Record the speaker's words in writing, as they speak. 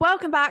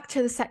Welcome back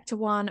to the Sector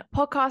 1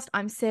 podcast.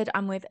 I'm Sid.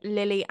 I'm with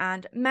Lily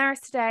and Maris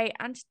today.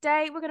 And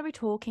today we're going to be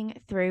talking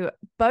through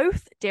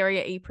both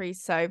Diriyah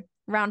Ypres, so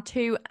round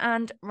 2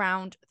 and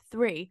round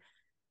 3.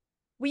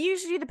 We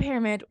usually do the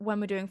pyramid when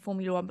we're doing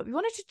Formula 1, but we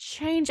wanted to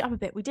change up a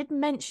bit. We did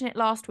mention it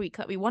last week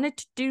that we wanted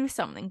to do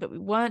something, but we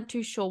weren't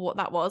too sure what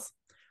that was.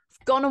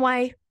 I've gone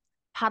away,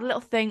 had a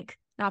little think,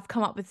 now I've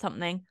come up with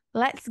something.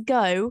 Let's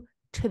go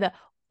to the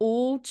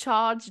all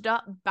charged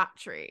up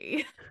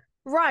battery.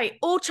 Right,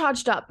 all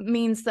charged up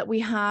means that we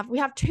have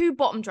 2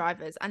 bottom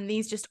drivers, and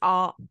these just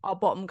are our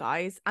bottom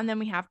guys, and then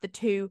we have the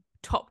 2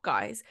 top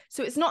guys.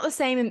 So it's not the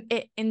same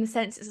in the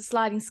sense it's a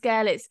sliding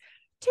scale. It's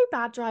 2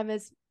 bad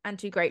drivers and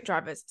 2 great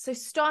drivers. So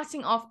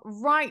starting off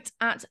right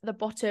at the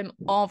bottom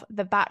of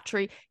the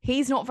battery,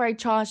 he's not very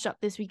charged up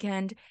this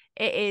weekend.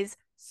 It is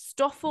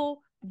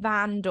Stoffel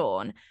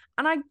Vandoorne.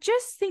 And I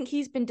just think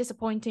he's been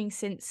disappointing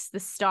since the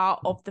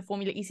start of the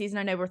Formula E season.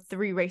 I know we're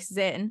 3 races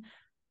in,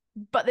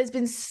 but there's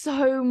been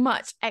so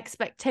much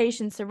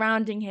expectation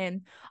surrounding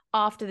him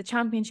after the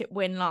championship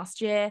win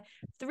last year,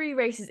 3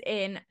 races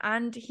in,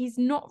 and he's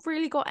not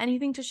really got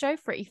anything to show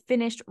for it. He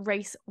finished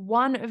race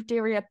 1 of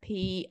Diriyah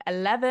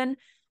P11,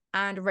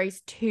 and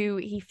race 2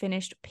 he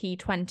finished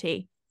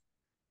P20.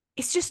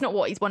 It's just not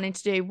what he's wanting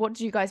to do. What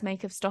do you guys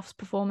make of Stoff's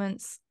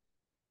performance?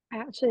 I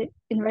actually,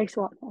 in race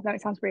 1, I know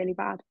it sounds really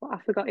bad, but I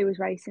forgot he was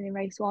racing in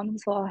race 1.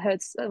 So I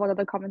heard one of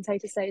the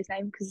commentators say his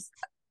name because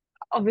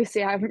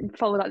obviously I haven't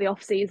followed like the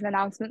off-season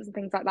announcements and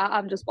things like that.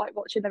 I'm just like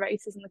watching the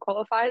races and the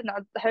qualified, and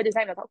I heard his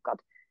name. I thought, God,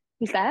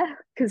 he's there,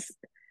 because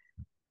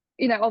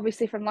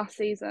obviously from last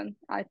season,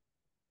 I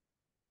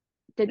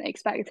didn't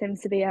expect him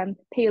to be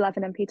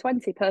P11 and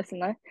P20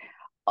 personally.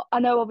 I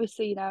know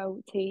obviously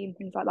team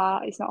things like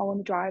that. It's not all on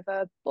the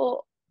driver, but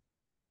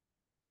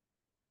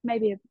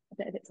maybe a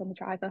bit of it's on the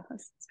driver.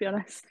 Let's be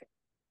honest.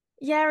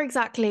 Yeah,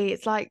 exactly.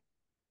 It's like,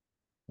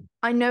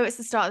 I know it's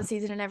the start of the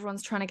season and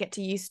everyone's trying to get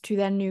used to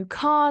their new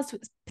cars,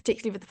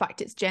 particularly with the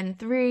fact it's Gen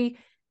 3.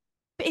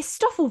 But it's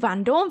Stoffel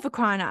Vandoorne, for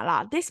crying out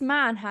loud. This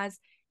man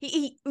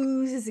he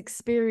oozes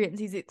experience.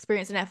 He's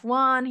experienced in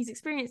F1. He's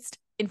experienced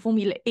in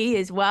Formula E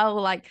as well.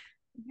 Like,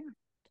 yeah.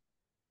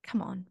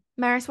 Come on.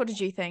 Maris, what did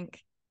you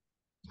think?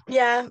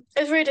 Yeah,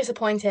 it was really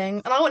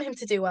disappointing, and I want him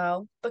to do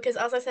well because,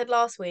 as I said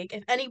last week,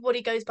 if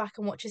anybody goes back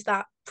and watches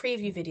that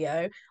preview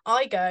video,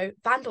 I go,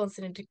 Vandoorne's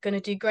going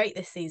to do great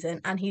this season,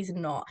 and he's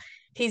not.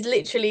 He's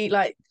literally,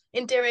 like,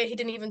 in Diriyah, he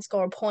didn't even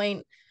score a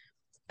point,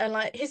 and,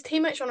 like, his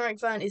teammate Jean-Eric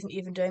Vergne isn't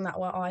even doing that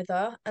well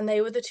either, and they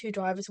were the 2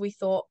 drivers we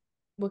thought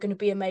were going to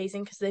be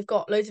amazing because they've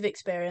got loads of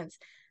experience.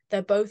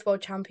 They're both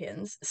world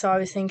champions, so I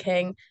was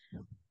thinking,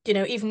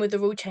 even with the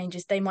rule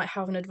changes, they might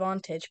have an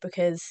advantage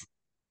because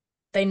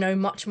they know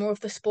much more of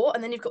the sport.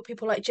 And then you've got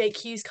people like Jake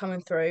Hughes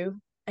coming through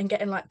and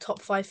getting like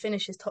top 5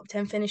 finishes, top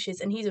 10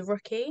 finishes, and he's a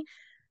rookie.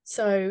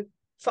 So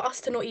for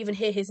us to not even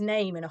hear his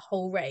name in a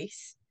whole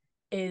race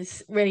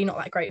is really not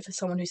that great for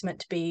someone who's meant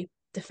to be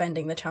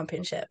defending the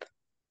championship.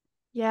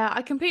 Yeah,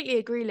 I completely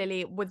agree,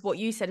 Lily, with what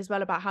you said as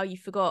well about how you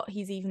forgot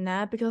he's even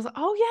there, because,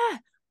 oh yeah,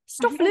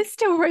 Stoffel is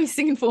still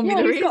racing in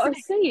Formula E. He's got a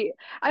seat.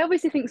 I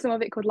obviously think some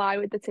of it could lie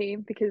with the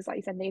team because, like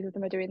you said, neither of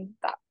them are doing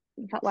that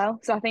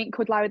well. So I think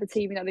could lie with the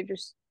team. They've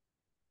just,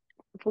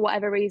 for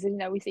whatever reason,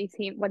 we see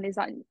team when there's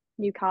like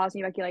new cars,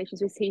 new regulations,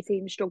 we see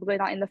teams struggle with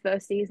that in the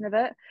first season of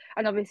it,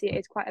 and obviously it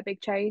is quite a big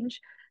change.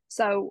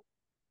 So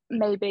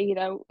maybe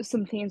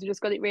some teams have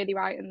just got it really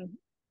right, and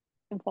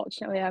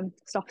unfortunately,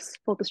 Stoff's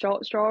pulled the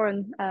straw,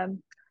 and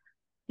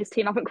his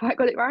team haven't quite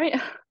got it right.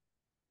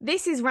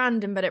 This is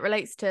random, but it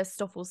relates to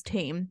Stoffel's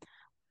team.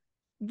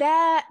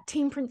 Their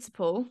team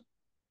principal,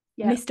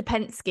 Mr.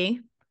 Penske,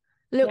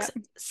 looks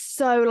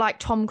so like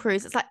Tom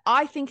Cruise. It's like,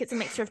 I think it's a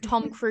mixture of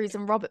Tom Cruise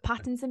and Robert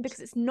Pattinson, because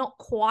it's not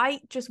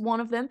quite just one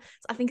of them.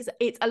 So I think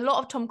it's a lot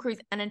of Tom Cruise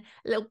and then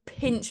a little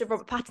pinch of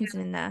Robert Pattinson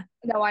in there.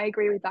 No, I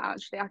agree with that.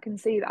 Actually, I can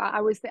see that. I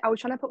was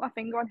trying to put my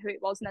finger on who it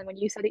was, and then when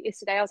you said it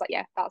yesterday, I was like,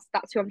 yeah, that's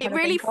who I'm trying to think of.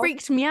 It really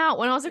freaked me out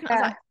when I was looking. I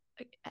was like,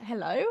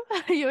 hello,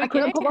 are you okay? I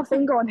couldn't put my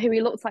finger on who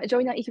he looks like.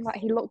 Joey, you can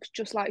he looks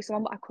just like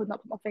someone, but I could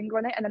not put my finger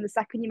on it. And then the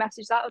second you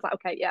messaged that, I was like,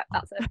 okay, yeah,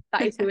 that's it.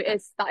 That is who it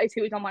is. That is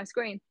who is on my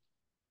screen.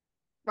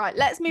 Right,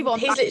 let's move on.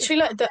 He's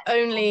literally like the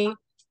only.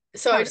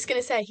 Sorry, I'm just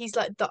gonna say he's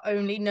like the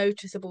only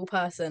noticeable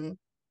person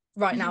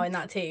right now in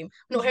that team.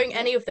 I'm not hearing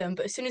any of them,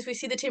 but as soon as we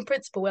see the team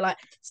principal, we're like,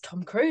 it's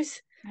Tom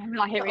Cruise.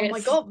 Like, oh my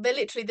God, they're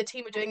literally, the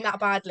team are doing that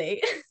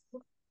badly.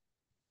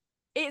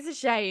 It's a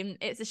shame.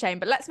 It's a shame.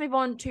 But let's move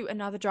on to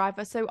another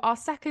driver. So our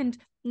second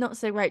not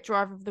so great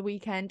driver of the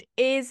weekend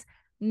is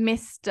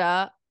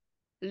Mr.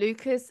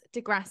 Lucas di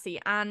Grassi.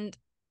 And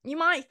you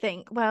might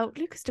think, well,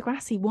 Lucas di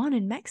Grassi won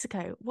in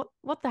Mexico.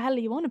 What the hell are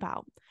you on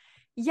about?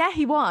 Yeah,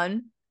 he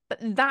won, but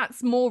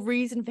that's more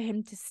reason for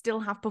him to still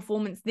have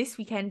performance this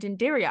weekend in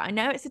Diriyah. I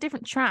know it's a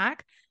different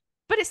track,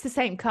 but it's the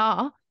same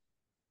car.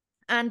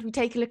 And we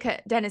take a look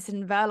at Dennis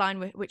and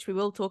Wehrlein, which we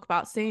will talk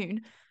about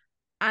soon.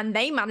 And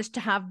they managed to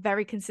have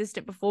very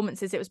consistent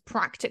performances. It was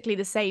practically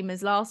the same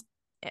as last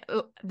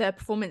the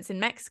performance in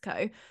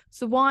Mexico.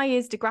 So why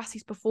is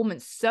Degrassi's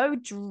performance so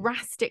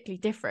drastically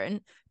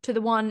different to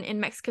the one in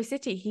Mexico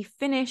City? He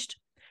finished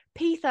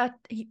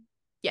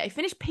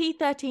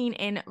P13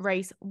 in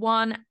race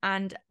 1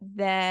 and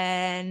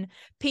then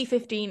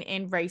P15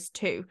 in race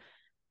 2.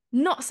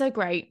 Not so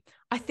great.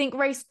 I think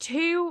race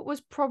 2 was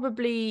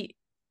probably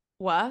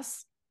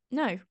worse.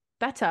 No,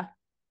 better.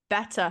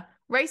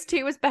 Race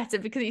 2 was better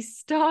because he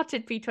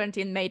started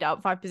P20 and made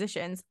up 5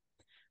 positions.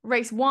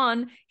 Race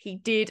 1, he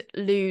did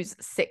lose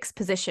 6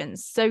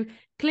 positions. So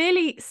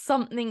clearly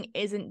something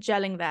isn't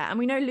gelling there. And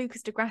we know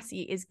Lucas Di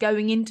Grassi is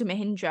going into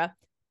Mahindra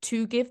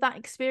to give that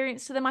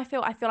experience to them. I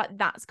feel like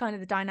that's kind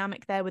of the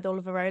dynamic there with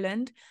Oliver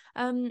Rowland.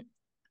 And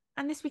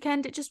this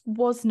weekend, it just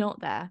was not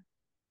there.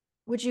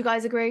 Would you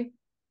guys agree?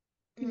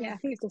 Yeah, I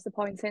think it's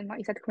disappointing, like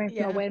you said, coming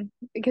from a win,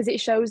 because it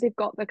shows they've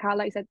got the car,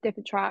 like you said,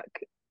 different track,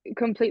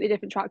 completely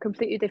different,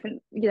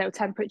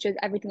 temperatures,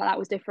 everything like that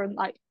was different,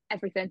 like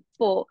everything.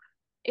 But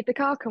if the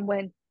car can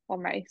win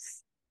one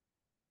race,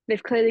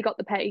 they've clearly got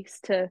the pace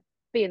to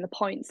be in the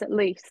points at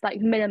least, like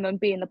minimum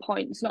be in the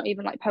points, not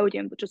even like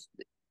podium, but just,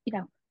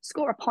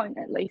 score a point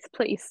at least,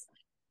 please.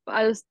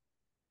 But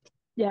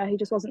he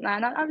just wasn't there.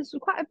 And I was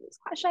quite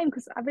ashamed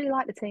because I really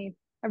like the team.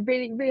 I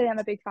really, really am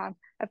a big fan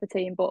of the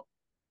team, but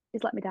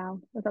he's let me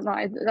down. I don't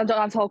know.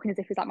 I'm talking as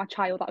if he's like my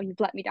child.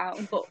 You've let me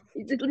down, but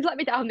he's let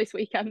me down this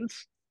weekend.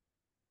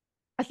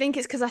 I think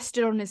it's because I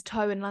stood on his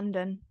toe in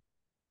London.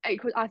 I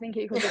think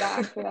it could be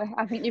that, actually.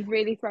 I think you've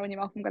really thrown him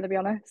off, I'm going to be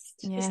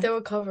honest. Yeah. He's still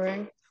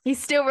recovering.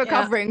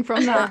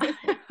 From that.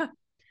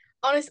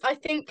 Honestly, I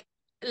think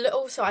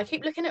also I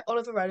keep looking at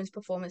Oliver Rowland's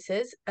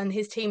performances and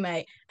his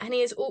teammate, and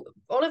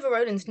Oliver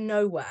Rowland's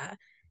nowhere.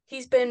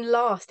 He's been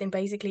last in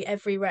basically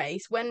every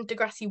race. When Di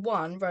Grassi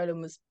won,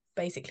 Rowland was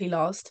basically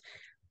last.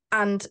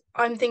 And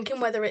I'm thinking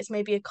whether it's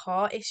maybe a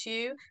car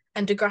issue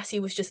and Di Grassi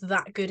was just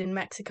that good in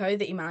Mexico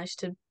that he managed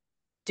to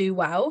do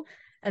well,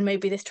 and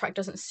maybe this track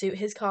doesn't suit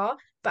his car.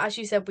 But as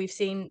you said, we've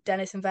seen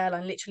Dennis and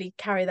Wehrlein literally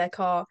carry their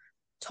car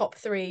top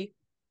 3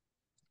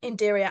 in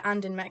Diriyah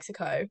and in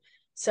Mexico.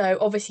 So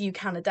obviously you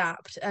can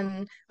adapt,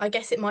 and I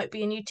guess it might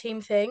be a new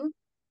team thing,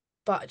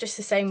 but just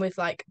the same with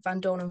like Van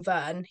Dorn and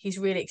Vern, he's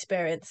really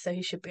experienced, so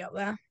he should be up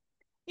there.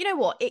 You know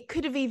what? It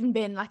could have even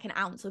been like an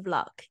ounce of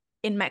luck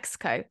in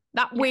Mexico.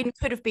 That win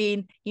could have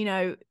been,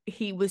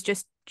 he was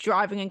just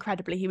driving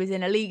incredibly. He was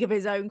in a league of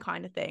his own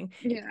kind of thing.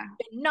 Yeah.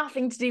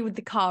 Nothing to do with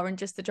the car and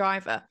just the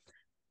driver.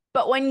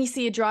 But when you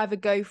see a driver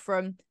go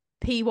from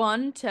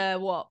P1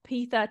 to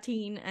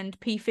P13 and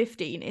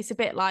P15, it's a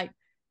bit like,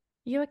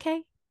 you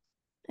okay?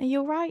 Are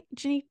you all right?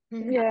 Do you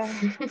need... Yeah.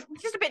 It's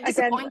just a bit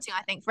disappointing,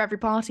 I think, for every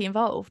party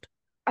involved.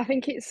 I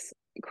think it's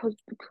because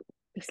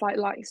it's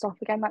like stuff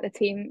again, like the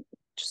team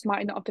just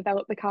might not have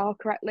developed the car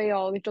correctly,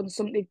 or they've done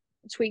something,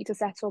 tweaked a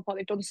setup, or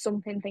they've done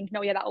something thinking,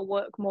 oh yeah, that'll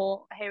work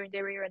more here in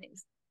Diriyah, and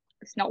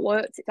it's not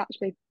worked. It's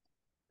actually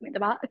in the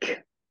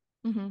back.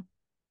 Mm-hmm.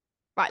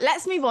 Right,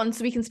 let's move on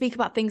so we can speak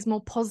about things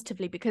more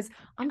positively, because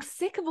I'm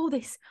sick of all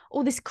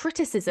this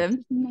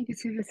criticism.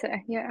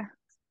 Negativity, yeah.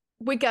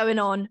 We're going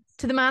on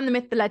to the man, the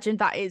myth, the legend,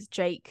 that is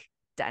Jake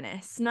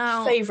Dennis.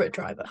 Now, favourite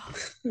driver.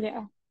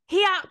 Yeah.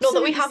 He absolutely not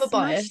that we have a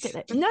bias.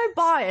 No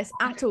bias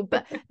at all,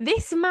 but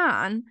this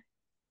man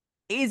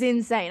is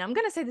insane. I'm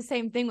going to say the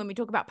same thing when we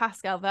talk about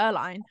Pascal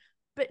Wehrlein,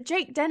 but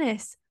Jake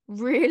Dennis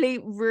really,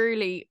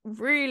 really,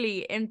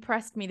 really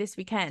impressed me this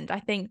weekend.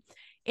 I think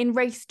in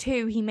race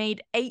 2, he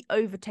made 8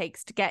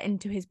 overtakes to get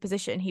into his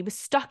position. He was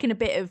stuck in a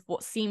bit of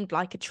what seemed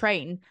like a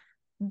train,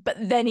 but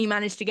then he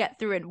managed to get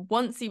through. And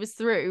once he was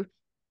through,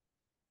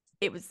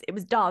 it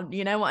was done.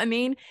 You know what I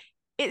mean?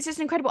 It's just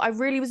incredible. I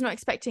really was not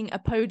expecting a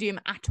podium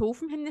at all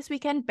from him this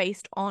weekend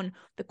based on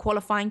the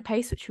qualifying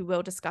pace, which we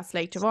will discuss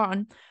later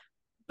on.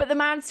 But the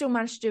man still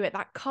managed to do it.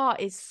 That car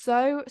is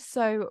so,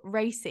 so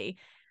racy.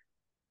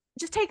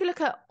 Just take a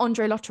look at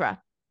Andre Lotterer.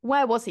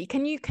 Where was he?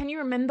 Can you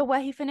remember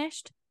where he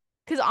finished?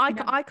 Because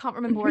I can't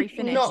remember where he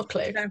finished. Not a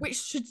clue. Which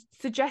should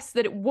suggest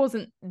that it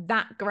wasn't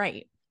that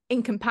great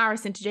in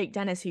comparison to Jake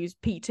Dennis, who's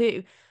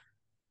P2.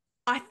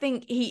 I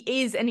think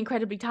he is an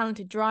incredibly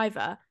talented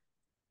driver,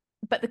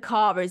 but the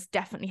car is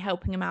definitely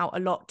helping him out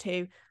a lot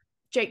too.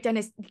 Jake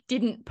Dennis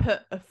didn't put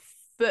a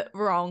foot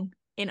wrong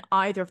in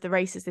either of the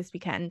races this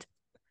weekend.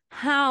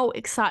 How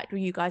excited were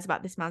you guys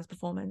about this man's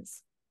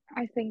performance?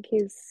 I think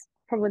he's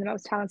probably the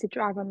most talented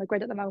driver on the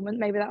grid at the moment.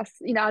 Maybe that's,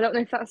 I don't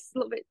know if that's a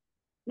little bit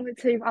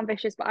too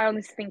ambitious, but I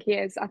honestly think he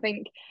is. I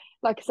think,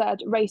 like I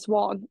said, race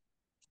 1,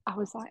 I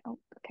was like, oh,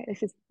 okay,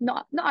 this is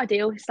not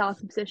ideal. His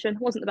starting position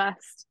wasn't the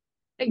best.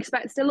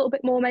 Expected a little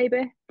bit more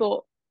maybe,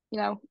 but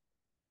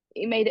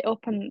he made it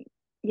up, and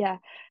yeah,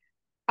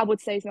 I would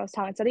say he's the most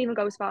talented. I'd even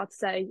go as far to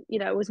say,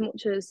 as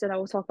much as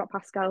we'll talk about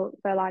Pascal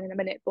Wehrlein in a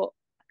minute, but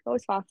I'd go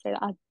as far to say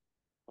that I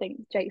think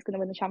Jake's going to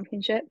win the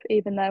championship,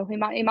 even though he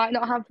might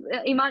not have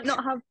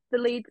the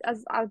lead.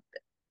 As I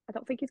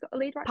don't think he's got the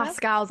lead right now.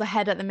 Pascal's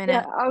ahead at the minute.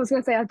 Yeah, I was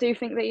going to say I do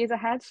think that he's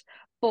ahead,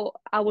 but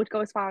I would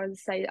go as far as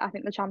to say I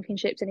think the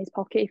championship's in his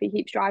pocket if he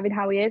keeps driving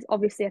how he is.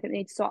 Obviously, I think they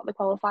need to sort out the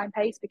qualifying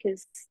pace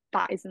because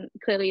that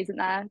clearly isn't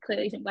there,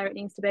 clearly isn't where it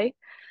needs to be.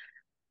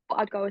 but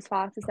I'd go as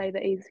far to say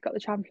that he's got the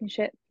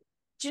championship.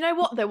 Do you know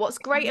what though? What's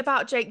great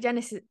about Jake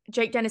Dennis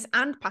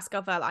and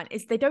Pascal Wehrlein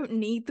is they don't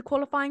need the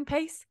qualifying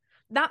pace.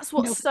 That's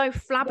what's so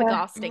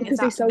flabbergasting, is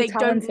that they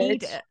don't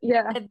need it.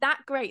 Yeah. They're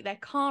that great. Their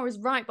car is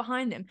right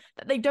behind them,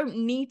 that they don't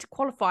need to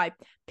qualify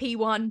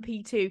P1,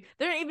 P2.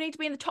 They don't even need to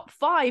be in the top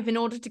 5 in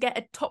order to get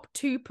a top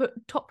two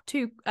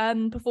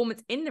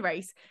performance in the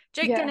race.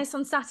 Jake Dennis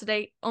on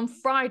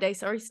Friday,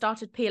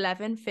 started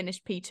P11,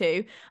 finished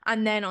P2,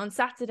 and then on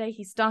Saturday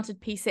he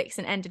started P6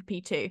 and ended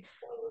P2.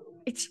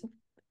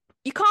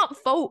 You can't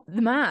fault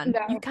the man. No,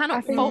 you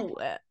cannot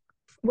fault it.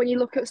 When you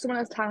look at someone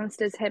as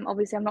talented as him,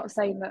 obviously I'm not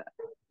saying that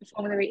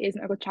Formula E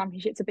isn't a good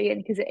championship to be in,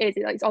 because it is.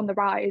 It's on the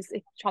rise.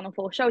 If Channel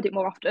 4 showed it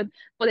more often,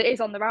 but it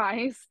is on the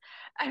rise.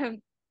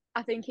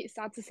 I think it's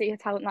sad to see a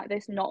talent like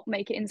this not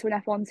make it into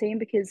an F1 team,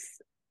 because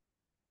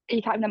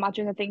you can't even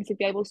imagine the things he'd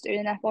be able to do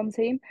in an F1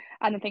 team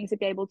and the things he'd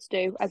be able to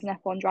do as an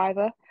F1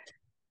 driver.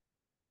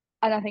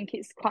 And I think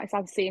it's quite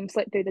sad to see him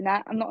slip through the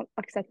net. I'm not,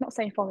 like I said, not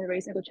saying Formula E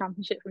isn't a good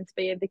championship for him to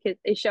be in, because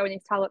he's showing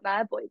his talent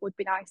there, but it would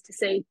be nice to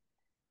see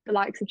the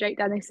likes of Jake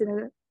Dennis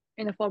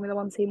in a Formula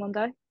One team one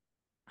day.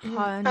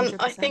 100%.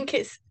 And I think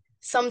it's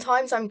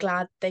sometimes I'm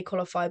glad they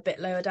qualify a bit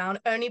lower down,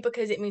 only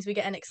because it means we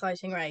get an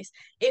exciting race.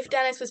 If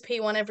Dennis was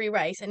P1 every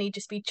race and he'd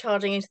just be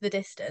charging into the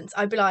distance,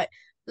 I'd be like,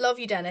 love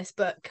you, Dennis,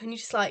 but can you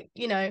just have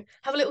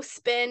a little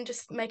spin,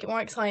 just make it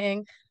more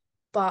exciting?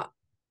 But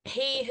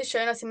he has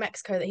shown us in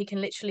Mexico that he can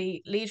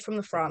literally lead from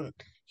the front.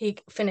 He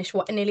finished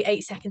nearly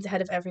 8 seconds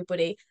ahead of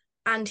everybody,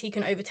 and he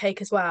can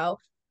overtake as well.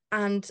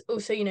 And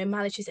also,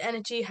 manage his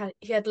energy.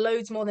 He had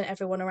loads more than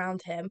everyone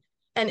around him.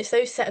 And it's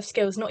those set of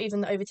skills, not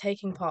even the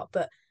overtaking part,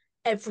 but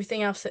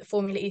everything else that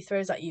Formula E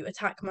throws at you,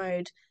 attack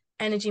mode,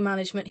 energy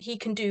management. He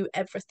can do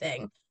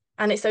everything.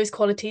 And it's those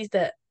qualities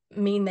that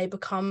mean they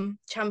become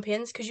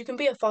champions, because you can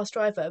be a fast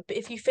driver, but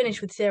if you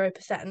finish with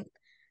 0%,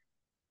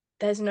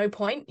 there's no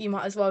point. You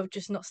might as well have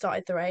just not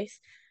started the race.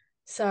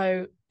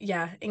 So,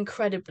 yeah,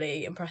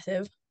 incredibly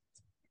impressive.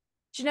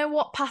 Do you know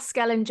what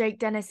Pascal and Jake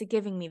Dennis are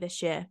giving me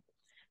this year?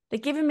 They're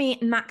giving me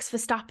Max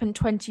Verstappen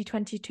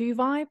 2022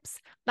 vibes.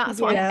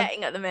 That's what I'm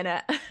getting at the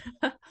minute.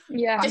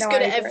 Just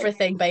good at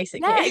everything,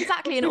 basically. Yeah,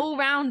 exactly. An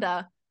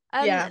all-rounder.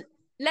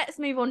 Let's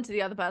move on to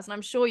the other person.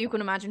 I'm sure you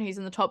can imagine who's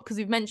in the top, because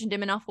we've mentioned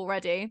him enough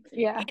already.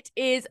 Yeah. It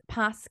is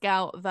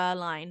Pascal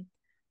Wehrlein.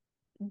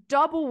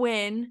 Double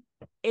win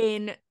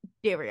in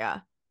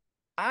Diriyah.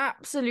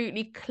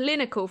 Absolutely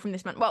clinical from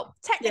this man. Well,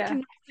 technically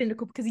not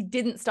clinical, because he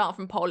didn't start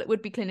from pole. It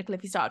would be clinical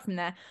if he started from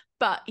there.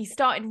 But he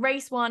started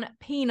race 1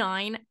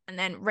 P9 and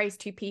then race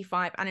 2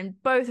 P5. And in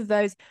both of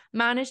those,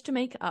 managed to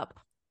make it up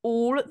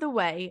all the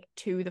way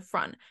to the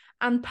front.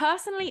 And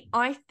personally,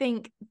 I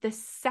think the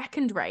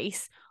second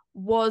race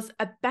was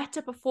a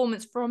better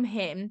performance from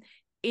him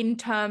in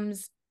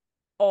terms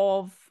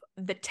of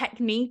the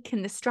technique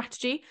and the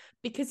strategy,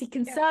 because he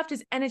conserved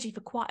his energy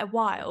for quite a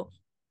while.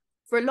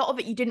 For a lot of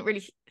it, you didn't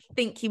really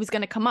think he was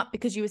going to come up,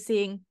 because you were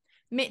seeing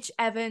Mitch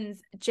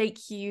Evans, Jake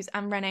Hughes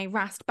and Rene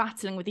Rast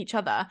battling with each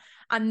other.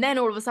 And then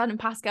all of a sudden,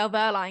 Pascal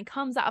Wehrlein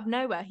comes out of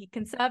nowhere. He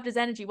conserved his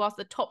energy whilst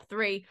the top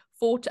 3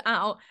 fought it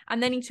out.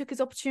 And then he took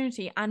his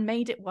opportunity and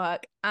made it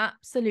work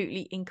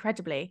absolutely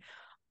incredibly.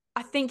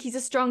 I think he's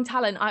a strong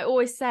talent. I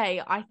always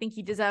say I think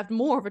he deserved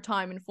more of a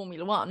time in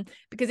Formula One,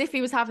 because if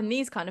he was having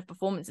these kind of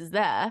performances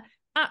there,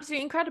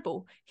 absolutely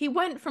incredible. He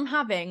went from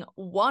having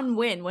 1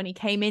 win when he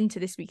came into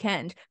this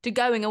weekend to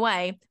going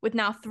away with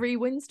now 3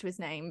 wins to his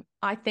name.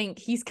 I think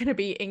he's going to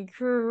be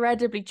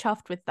incredibly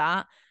chuffed with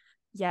that.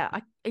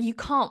 Yeah, you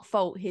can't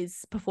fault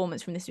his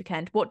performance from this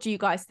weekend. What do you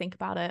guys think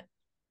about it?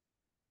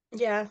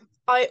 Yeah,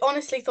 I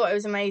honestly thought it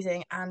was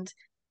amazing. And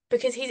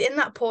because he's in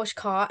that Porsche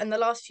car, and the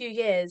last few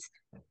years,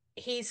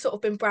 he's sort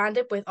of been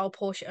branded with,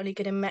 Porsche only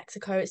good in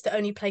Mexico. It's the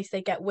only place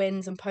they get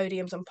wins and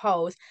podiums and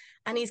poles.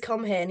 And he's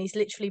come here and he's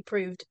literally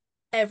proved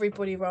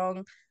everybody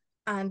wrong.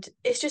 And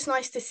it's just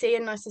nice to see,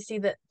 and nice to see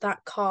that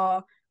that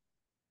car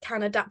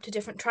can adapt to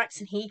different tracks,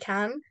 and he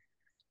can.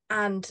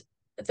 And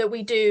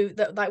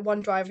that like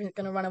one driver isn't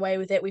going to run away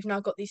with it. We've now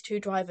got these 2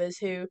 drivers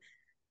who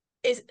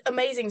is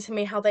amazing to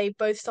me, how they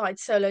both started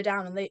so low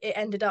down and it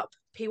ended up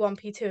P1,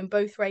 P2 in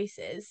both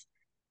races.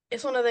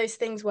 It's one of those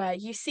things where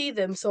you see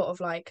them sort of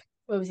like,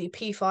 where was he,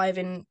 P5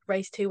 in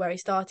race 2 where he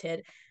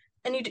started,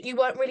 and you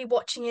weren't really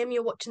watching him,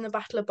 you're watching the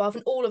battle above,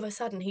 and all of a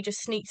sudden he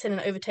just sneaks in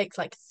and overtakes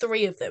like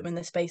 3 of them in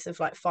the space of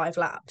like 5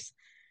 laps.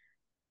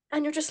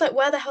 And you're just like,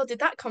 where the hell did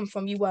that come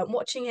from? You weren't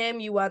watching him,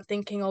 you weren't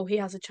thinking, he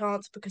has a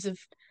chance, because of,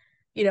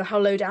 how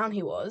low down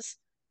he was.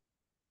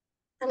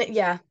 And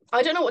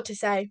I don't know what to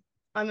say.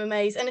 I'm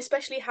amazed. And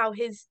especially how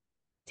his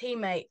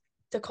teammate,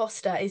 Da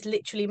Costa, is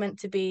literally meant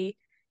to be,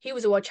 he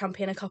was a world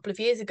champion a couple of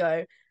years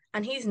ago,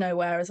 and he's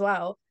nowhere as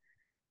well.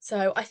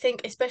 So I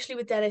think, especially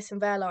with Dennis and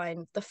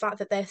Wehrlein, the fact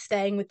that they're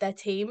staying with their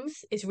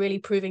teams is really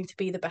proving to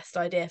be the best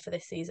idea for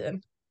this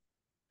season.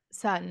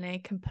 Certainly,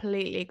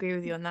 completely agree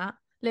with you on that.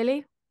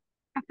 Lily?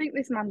 I think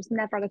this man's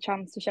never had a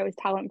chance to show his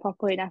talent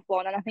properly in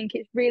F1, and I think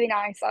it's really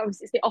nice.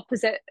 Obviously, it's the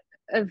opposite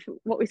of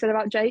what we said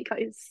about Jake.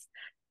 It's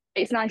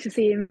it's nice to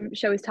see him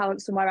show his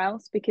talent somewhere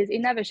else, because he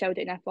never showed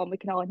it in F1. We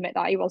can all admit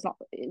that he was not.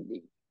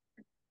 He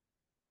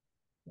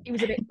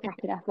was a bit crap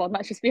in F1.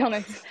 Let's just be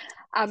honest.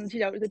 And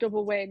it was a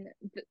double win.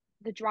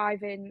 The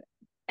driving,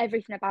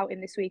 everything about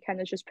him this weekend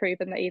has just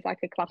proven that he's like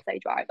a Class A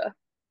driver.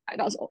 And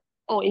that's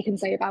all you can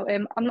say about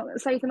him. I'm not going to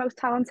say he's the most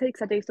talented,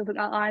 because I do still think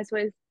that lies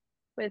with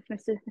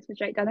Mr.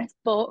 Jake Dennis,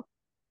 but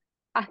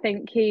I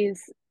think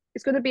it's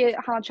going to be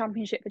a hard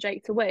championship for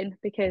Jake to win,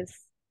 because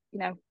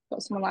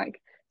got someone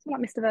like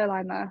Mr.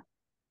 Verline there.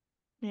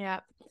 Yeah,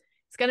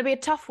 it's going to be a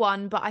tough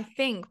one, but I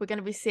think we're going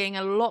to be seeing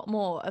a lot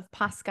more of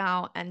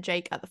Pascal and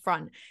Jake at the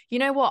front. You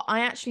know what? I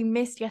actually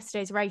missed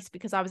yesterday's race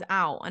because I was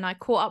out, and I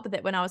caught up with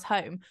it when I was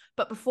home.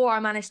 But before I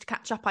managed to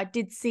catch up, I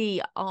did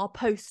see our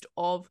post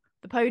of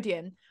the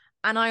podium,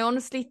 and I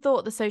honestly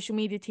thought the social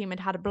media team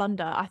had a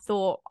blunder. I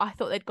thought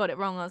they'd got it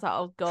wrong. I was like,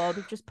 oh God,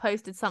 we've just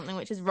posted something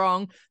which is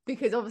wrong,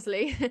 because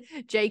obviously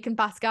Jake and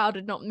Pascal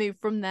did not move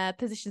from their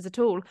positions at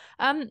all.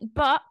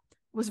 But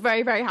was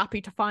very, very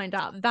happy to find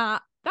out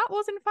that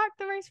was in fact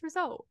the race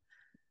result.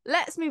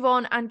 Let's move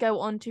on and go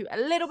on to a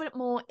little bit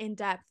more in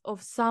depth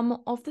of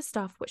some of the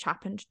stuff which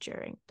happened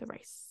during the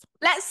race.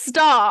 Let's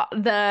start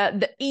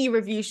the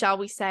E-review, shall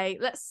we say.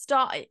 Let's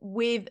start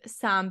with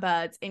Sam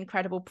Bird's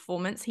incredible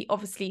performance. He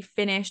obviously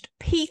finished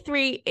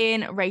P3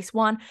 in race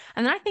 1,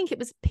 and then I think it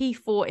was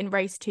P4 in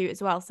race 2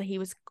 as well. So he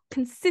was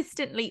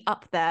consistently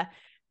up there.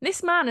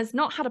 This man has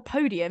not had a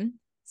podium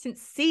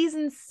since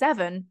season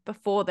 7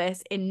 before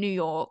this in New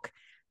York,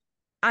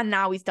 and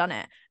now he's done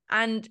it.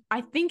 And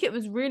I think it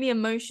was really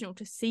emotional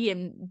to see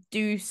him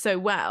do so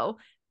well,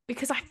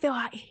 because I feel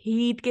like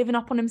he'd given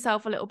up on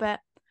himself a little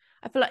bit.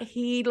 I feel like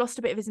he'd lost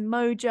a bit of his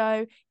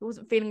mojo. He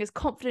wasn't feeling as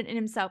confident in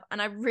himself.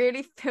 And I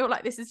really feel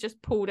like this has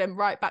just pulled him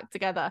right back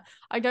together.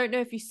 I don't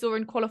know if you saw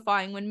in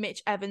qualifying when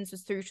Mitch Evans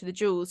was through to the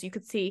duels, you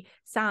could see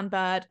Sam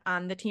Bird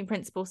and the team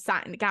principal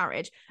sat in the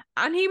garage.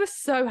 And he was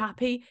so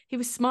happy. He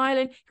was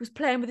smiling. He was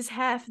playing with his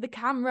hair for the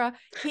camera.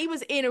 He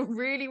was in a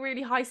really,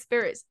 really high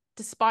spirits,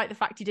 despite the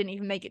fact he didn't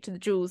even make it to the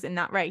duels in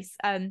that race.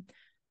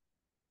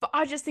 But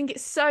I just think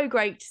it's so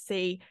great to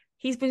see.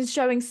 He's been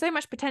showing so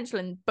much potential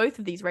in both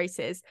of these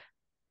races.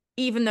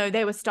 Even though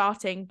they were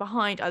starting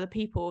behind other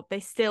people, they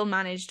still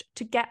managed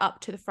to get up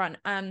to the front.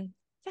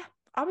 Yeah,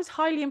 I was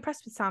highly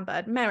impressed with Sam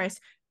Bird. Maris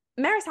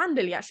and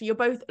Lily, actually, you're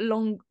both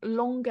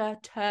longer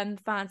term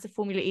fans of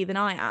Formula E than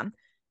I am.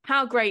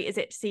 How great is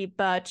it to see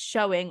Bird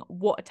showing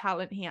what a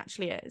talent he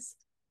actually is?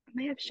 I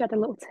may have shed a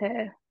little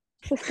tear,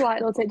 just a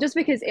slight little tear, just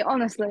because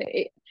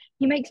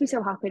he makes me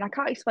so happy, and I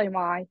can't explain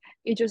why.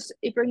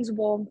 It brings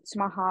warmth to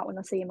my heart when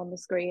I see him on the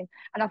screen,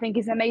 and I think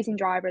he's an amazing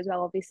driver as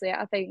well.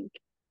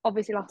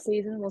 Obviously last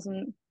season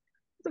wasn't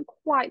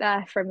quite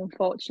there for him,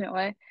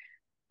 unfortunately.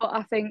 But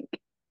I think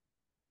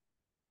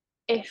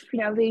if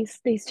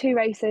these 2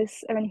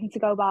 races are anything to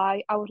go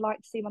by, I would like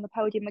to see him on the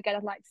podium again.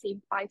 I'd like to see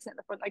him fighting at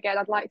the front again.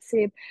 I'd like to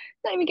see him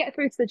not even get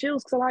through to the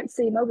duels, because I like to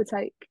see him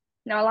overtake.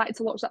 I like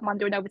to watch that man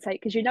do an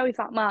overtake, because if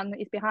that man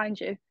is behind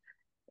you,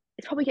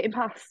 it's probably getting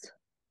past.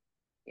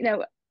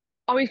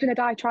 Or he's going to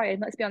die trying.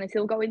 Let's be honest,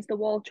 he'll go into the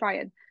wall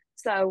trying.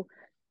 So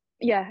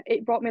yeah,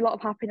 it brought me a lot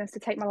of happiness to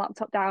take my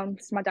laptop down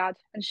to my dad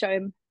and show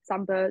him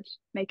Sam Bird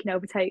making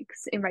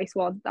overtakes in race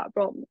 1. That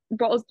brought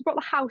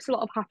the house a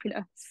lot of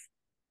happiness.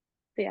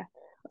 So yeah,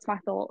 that's my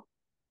thought.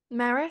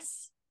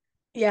 Maris?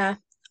 Yeah,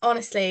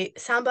 honestly,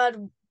 Sam Bird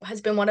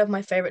has been one of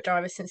my favourite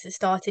drivers since it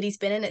started. He's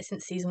been in it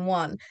since season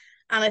 1.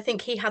 And I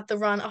think he had the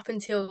run up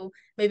until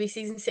maybe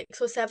season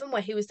 6 or 7,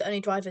 where he was the only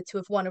driver to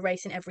have won a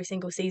race in every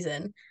single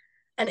season.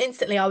 And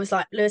instantly I was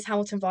like, Lewis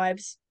Hamilton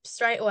vibes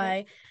straight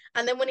away.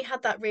 And then when he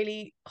had that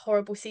really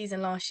horrible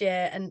season last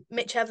year and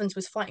Mitch Evans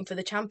was fighting for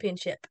the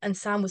championship and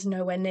Sam was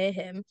nowhere near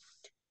him,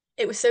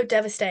 it was so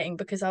devastating,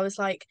 because I was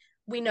like,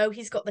 we know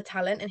he's got the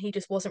talent and he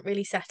just wasn't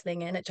really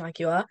settling in at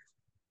Jaguar.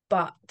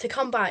 But to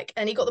come back,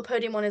 and he got the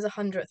podium on his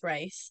 100th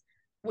race,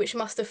 which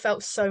must have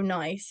felt so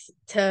nice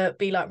to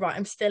be like, right,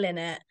 I'm still in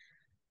it.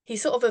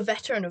 He's sort of a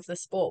veteran of the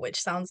sport, which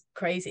sounds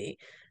crazy,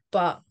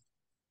 but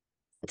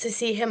to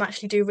see him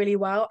actually do really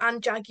well,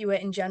 and Jaguar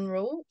in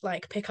general,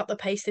 like pick up the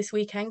pace this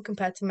weekend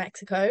compared to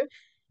Mexico,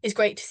 is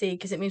great to see,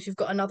 because it means we've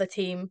got another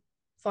team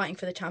fighting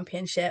for the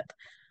championship.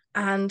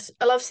 And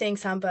I love seeing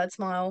Sam Bird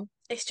smile.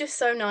 It's just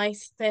so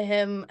nice for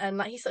him, and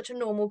like he's such a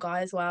normal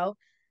guy as well.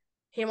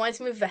 He reminds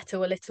me of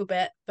Vettel a little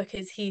bit,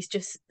 because he's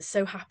just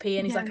so happy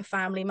and he's like a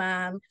family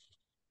man.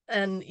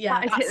 And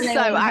yeah, that's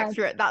so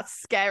accurate.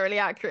 That's scarily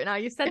accurate. Now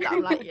you said that,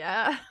 I'm like,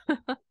 yeah.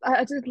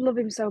 I just love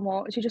him so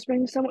much. He just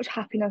brings so much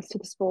happiness to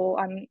the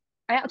sport, and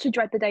I actually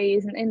dread the day he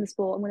isn't in the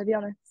sport. I'm going to be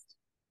honest.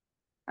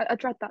 I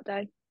dread that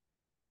day.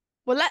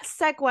 Well, let's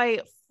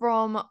segue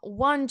from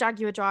one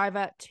Jaguar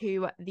driver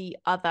to the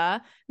other.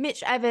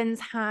 Mitch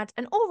Evans had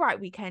an all right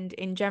weekend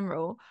in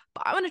general,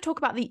 but I want to talk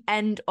about the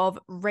end of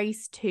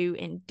race 2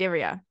 in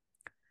Diriyah.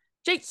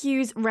 Jake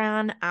Hughes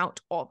ran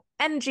out of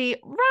energy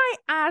right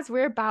as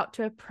we're about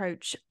to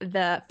approach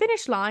the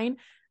finish line,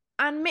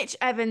 and Mitch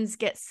Evans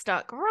gets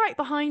stuck right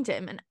behind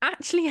him and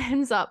actually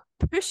ends up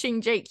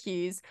pushing Jake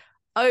Hughes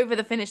over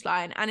the finish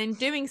line, and in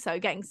doing so,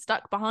 getting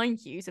stuck behind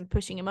Hughes and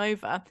pushing him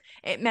over,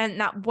 it meant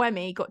that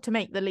Buemi got to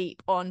make the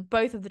leap on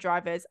both of the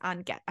drivers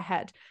and get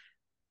ahead.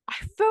 I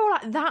feel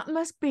like that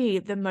must be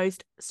the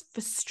most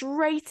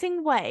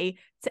frustrating way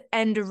to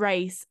end a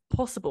race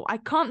possible. I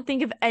can't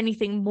think of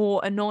anything more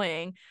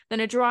annoying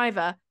than a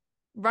driver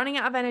running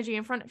out of energy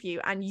in front of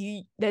you, and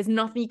there's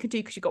nothing you can do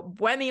because you've got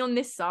Buemi on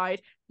this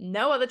side,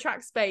 no other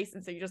track space,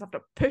 and so you just have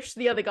to push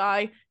the other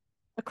guy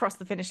across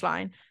the finish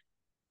line.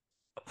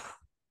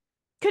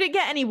 Could it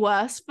get any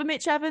worse for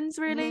Mitch Evans,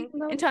 really,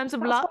 in terms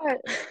of luck?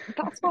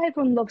 That's why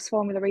everyone loves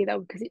Formula E, though,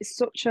 because it's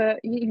such a...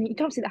 You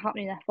don't see that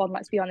happening in F1,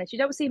 let's be honest. You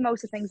don't see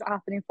most of the things that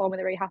happen in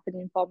Formula E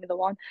happening in Formula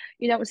 1.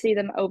 You don't see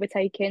them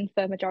overtaking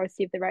for a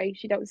majority of the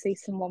race. You don't see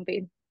someone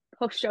being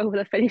pushed over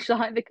the finish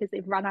line because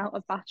they've run out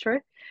of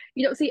battery.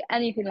 You don't see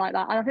anything like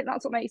that. And I think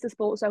that's what makes the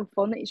sport so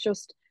fun. It's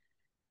just...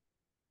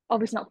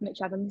 Obviously not for Mitch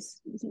Evans.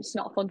 It's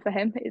not fun for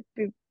him. It'd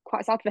be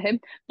quite sad for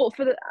him. But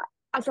for the...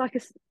 As like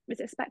is it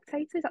a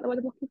spectator? Is that the word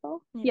I'm looking for?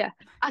 Yeah.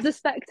 As a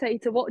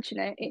spectator watching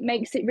it, it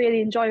makes it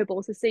really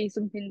enjoyable to see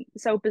something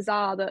so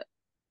bizarre that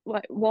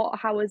like what,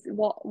 how is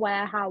what,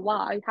 where, how,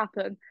 why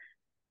happen.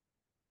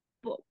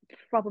 But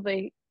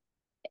probably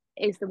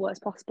is the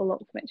worst possible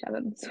luck for Mitch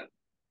Evans.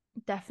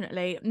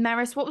 Definitely.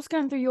 Maris, what was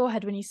going through your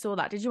head when you saw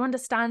that? Did you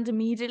understand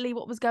immediately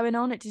what was going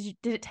on? Did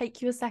it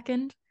take you a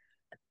second?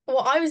 Well,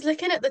 I was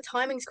looking at the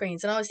timing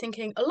screens and I was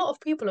thinking a lot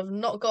of people have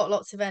not got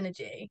lots of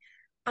energy.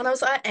 And I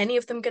was like, are any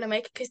of them going to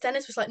make it? Because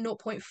Dennis was like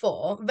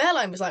 0.4.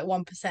 Verline was like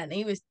 1%.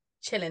 He was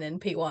chilling in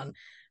P1.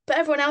 But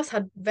everyone else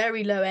had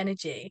very low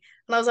energy.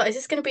 And I was like, is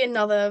this going to be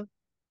another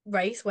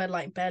race where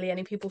like barely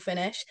any people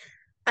finish?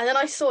 And then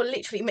I saw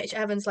literally Mitch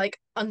Evans like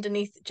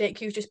underneath Jake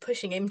Hughes just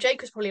pushing him.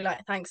 Jake was probably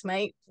like, thanks,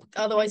 mate.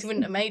 Otherwise, he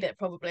wouldn't have made it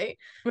probably.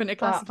 Wouldn't have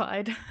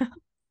classified.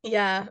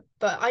 Yeah,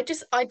 but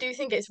I do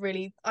think it's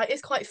really,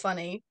 it's quite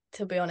funny,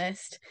 to be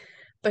honest.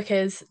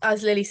 Because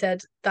as Lily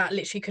said, that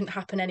literally couldn't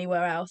happen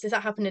anywhere else. If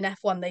that happened in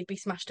F1, they'd be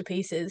smashed to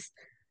pieces.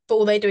 But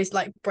all they do is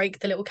like break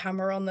the little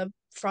camera on the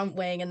front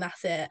wing and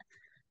that's it.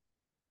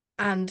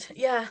 And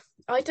yeah,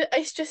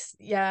 it's just,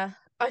 yeah,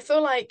 I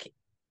feel like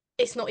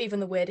it's not even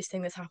the weirdest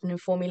thing that's happened in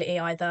Formula E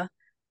either.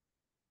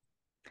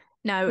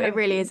 No, it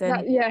really isn't.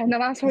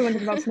 That's probably one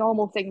of the most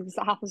normal things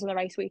that happens on a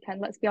race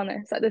weekend, let's be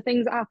honest. Like the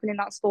things that happen in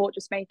that sport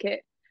just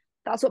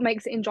that's what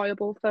makes it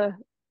enjoyable for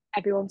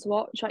everyone to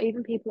watch. Like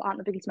even people that aren't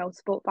the biggest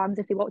motorsport fans,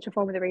 if they watch a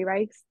Formula E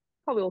race,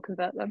 probably will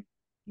convert them.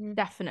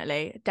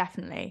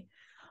 Definitely.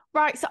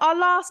 Right, so our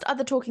last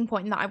other talking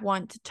point that I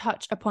want to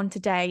touch upon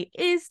today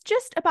is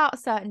just about a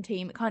certain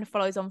team. It kind of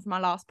follows on from our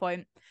last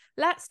point.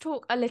 Let's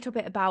talk a little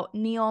bit about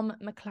NEOM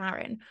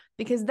McLaren,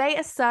 because they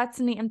are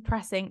certainly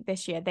impressing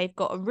this year. They've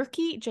got a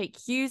rookie, Jake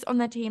Hughes, on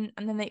their team,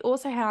 and then they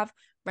also have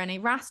Rene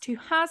Rast, who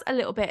has a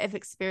little bit of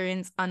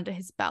experience under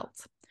his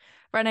belt.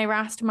 Rene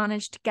Rast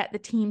managed to get the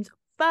team's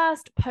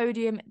first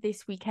podium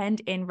this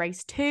weekend in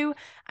race 2,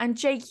 and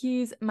Jake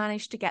Hughes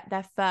managed to get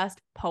their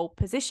first pole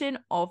position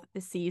of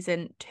the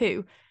season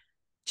 2.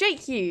 Jake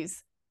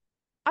Hughes,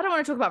 I don't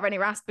want to talk about Rene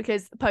Rast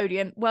because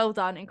podium, well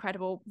done,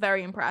 incredible,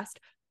 very impressed.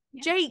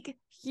 Yeah. Jake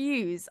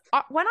Hughes,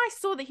 when I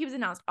saw that he was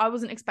announced, I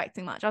wasn't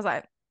expecting much. I was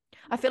like,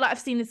 I feel like I've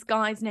seen this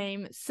guy's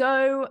name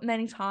so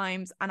many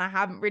times and I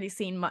haven't really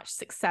seen much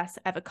success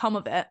ever come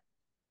of it.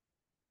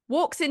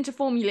 Walks into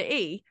Formula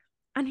E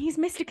and he's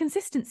Mr.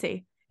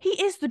 Consistency.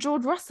 He is the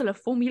George Russell of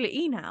Formula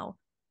E now.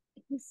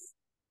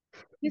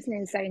 He's an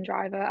insane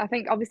driver. I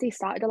think obviously he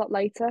started a lot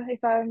later.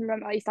 If I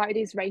remember, he started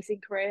his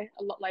racing career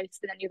a lot later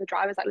than any other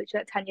drivers, like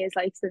literally 10 years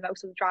later than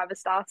most of the drivers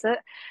started.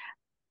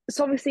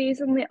 So obviously he's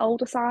on the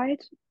older side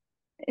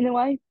in a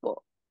way. But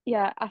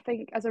yeah, I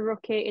think as a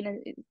rookie in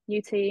a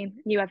new team,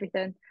 new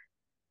everything,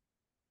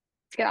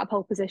 to get that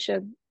pole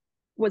position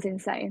was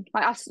insane.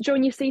 Like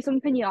when you see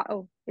something, you're like,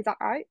 oh, is that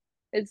right?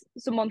 Is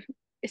someone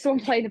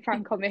playing a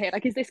prank on me here?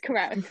 Like, is this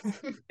correct?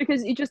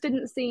 Because it just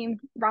didn't seem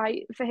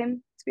right for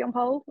him to be on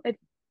pole.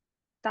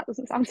 That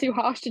doesn't sound too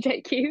harsh to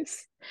Jake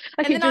Hughes.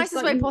 Like, in the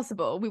nicest way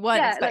possible. We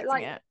weren't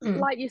expecting it.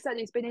 Like you said,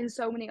 he's been in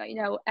so many,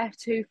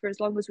 F2 for as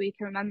long as we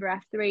can remember,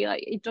 F3.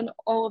 Like, he's done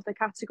all of the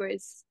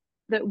categories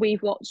that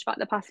we've watched back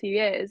the past few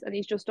years, and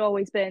he's just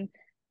always been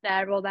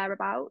there or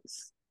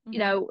thereabouts.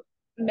 Mm-hmm.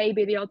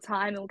 Maybe the odd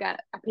time he'll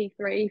get a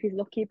P3 if he's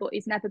lucky, but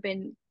he's never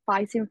been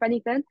fighting for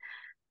anything.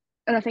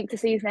 And I think to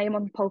see his name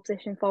on pole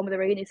position Formula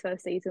E in his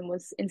first season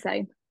was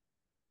insane.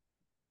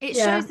 It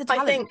shows the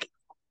talent. I think...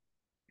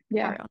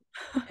 Yeah.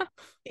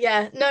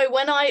 Yeah. No,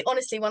 when I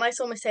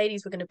saw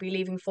Mercedes were going to be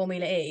leaving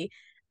Formula E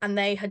and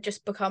they had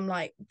just become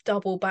like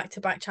double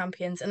back-to-back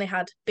champions and they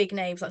had big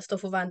names like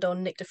Stoffel Vandoorne,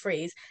 Nick de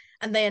Vries,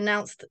 and they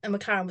announced a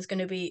McLaren was going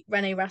to be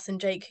Rene Rast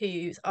and Jake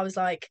Hughes, I was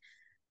like,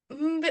 a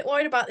bit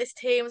worried about this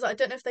team. I was like, I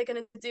don't know if they're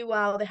going to do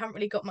well. They haven't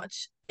really got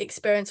much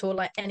experience or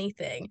like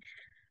anything.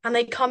 And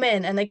they come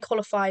in and they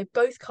qualify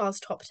both cars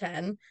top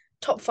 10,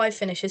 top 5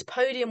 finishes,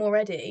 podium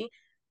already.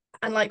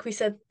 And like we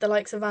said, the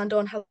likes of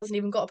Vandoorne hasn't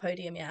even got a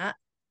podium yet.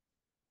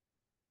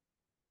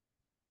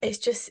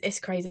 It's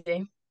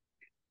crazy.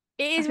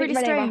 It is I think really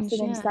Rene strange. Rastin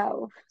Yeah.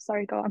 himself.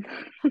 Sorry, go on.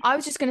 I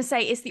was just going to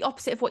say it's the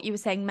opposite of what you were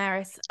saying,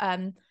 Maris.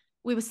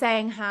 We were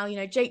saying how,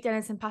 Jake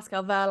Dennis and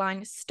Pascal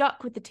Wehrlein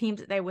stuck with the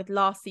teams that they were with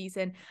last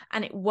season,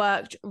 and it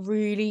worked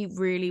really,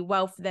 really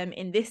well for them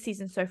in this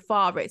season so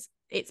far.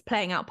 It's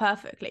playing out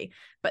perfectly.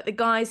 But the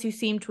guys who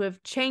seem to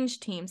have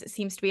changed teams, it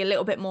seems to be a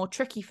little bit more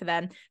tricky for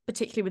them,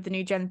 particularly with the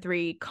new Gen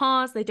 3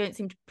 cars. They don't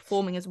seem to be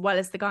performing as well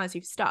as the guys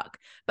who've stuck.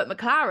 But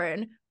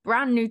McLaren,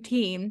 brand new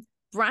team,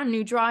 brand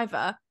new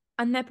driver,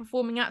 and they're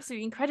performing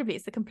absolutely incredibly.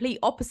 It's the complete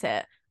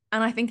opposite.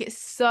 And I think it's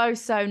so,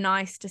 so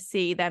nice to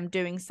see them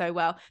doing so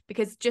well,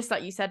 because just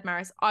like you said,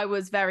 Maris, I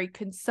was very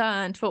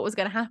concerned for what was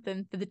going to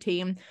happen for the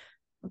team.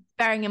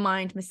 Bearing in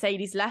mind,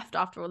 Mercedes left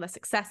after all their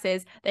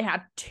successes. They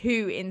had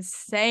 2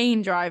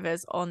 insane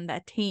drivers on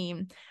their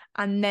team.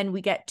 And then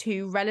we get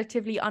 2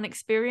 relatively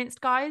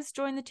unexperienced guys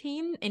join the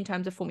team in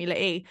terms of Formula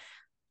E.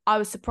 I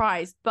was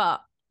surprised,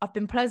 but I've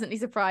been pleasantly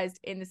surprised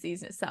in the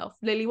season itself.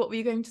 Lily, what were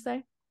you going to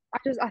say?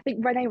 I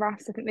think Rene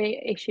Rast, I think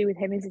the issue with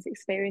him is his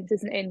experience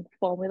isn't in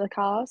Formula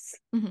cars.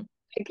 Mm-hmm.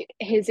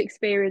 His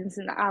experience,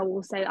 and I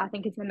will say, I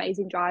think he's an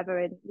amazing driver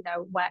in,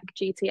 WEC,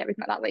 GT,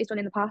 everything like that he's done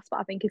in the past,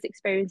 but I think his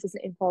experience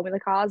isn't in Formula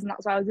cars, and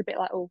that's why I was a bit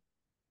like, oh,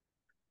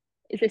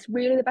 is this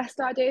really the best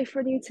idea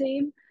for a new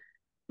team?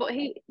 But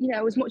he,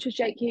 as much as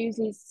Jake Hughes,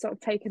 he's sort of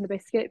taken the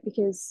biscuit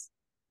because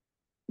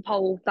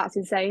pole, that's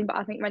insane, but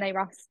I think Rene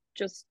Rast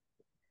just,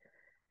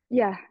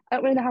 yeah, I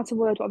don't really know how to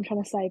word what I'm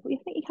trying to say, but I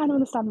think you kind of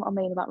understand what I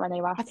mean about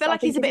Rene Rast. I feel like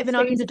he's a bit of an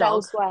experience is underdog.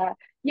 elsewhere.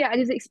 Yeah, and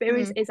his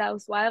experience is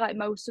elsewhere. Like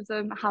most of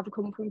them have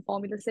come from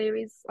Formula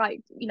Series, like,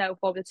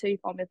 Formula 2,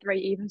 Formula 3,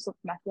 even stuff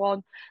from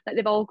F1. Like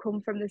they've all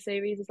come from the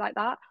series like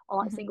that, or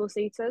like single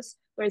seaters,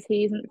 whereas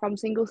he isn't from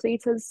single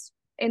seaters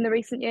in the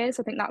recent years.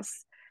 I think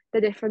that's the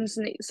difference,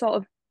 and it sort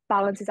of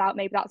balances out.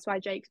 Maybe that's why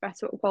Jake's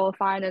better at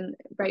qualifying and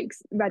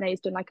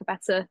Rene's done like a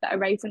better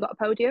race and got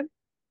a podium.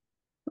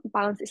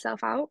 Balance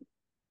itself out.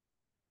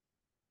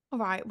 All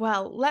right,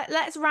 well,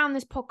 let's round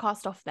this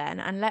podcast off then,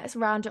 and let's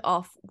round it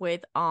off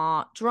with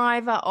our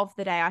driver of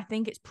the day. I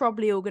think it's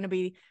probably all going to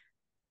be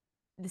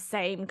the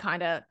same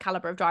kind of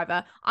caliber of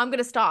driver. I'm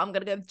going to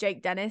go with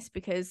Jake Dennis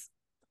because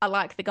I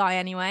like the guy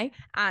anyway,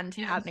 and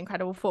he had an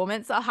incredible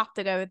performance. So I'll have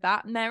to go with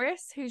that.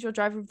 Maris, who's your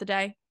driver of the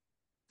day?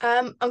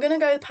 I'm going to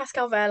go with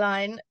Pascal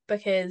Wehrlein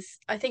because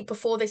I think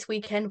before this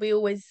weekend,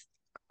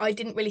 I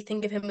didn't really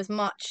think of him as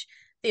much.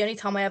 The only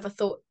time I ever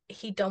thought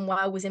he'd done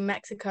well was in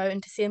Mexico,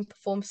 and to see him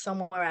perform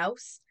somewhere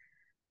else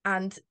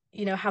and,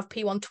 have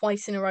P1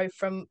 twice in a row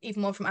from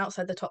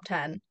outside the top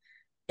 10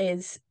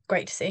 is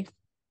great to see.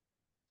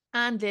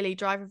 And Lily,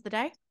 driver of the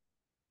day?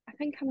 I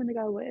think I'm going to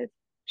go with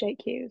Jake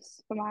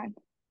Hughes for mine.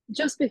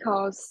 Just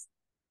because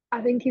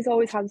I think he's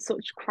always had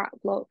such crap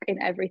luck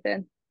in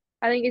everything.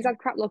 I think he's had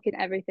crap luck in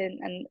everything,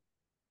 and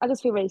I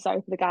just feel really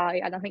sorry for the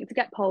guy. And I think to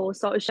get pole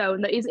sort of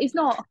shown that he's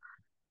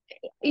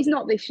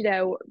not this,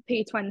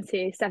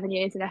 P20, 7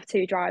 years in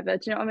F2 driver.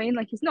 Do you know what I mean?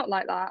 Like, he's not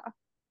like that.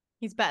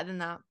 He's better than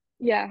that.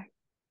 Yeah.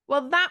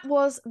 Well, that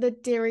was the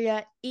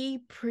Diriyah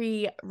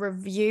E-Prix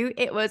review.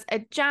 It was a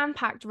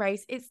jam-packed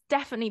race. It's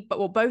definitely,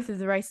 both of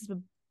the races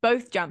were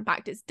both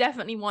jam-packed. It's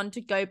definitely one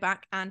to go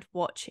back and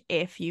watch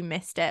if you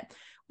missed it.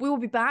 We will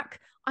be back.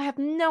 I have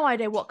no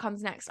idea what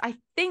comes next. I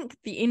think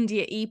the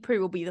India E-Prix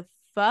will be the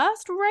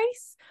first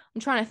race.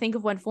 I'm trying to think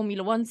of when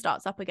Formula 1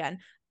 starts up again.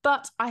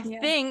 But I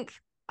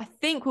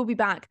think we'll be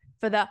back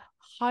for the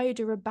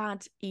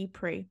Hyderabad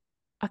E-Prix.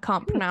 I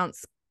can't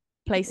pronounce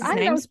places'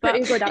 names, but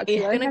good,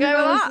 it's going to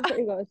go with that.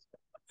 Pretty good.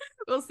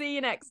 We'll see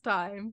you next time.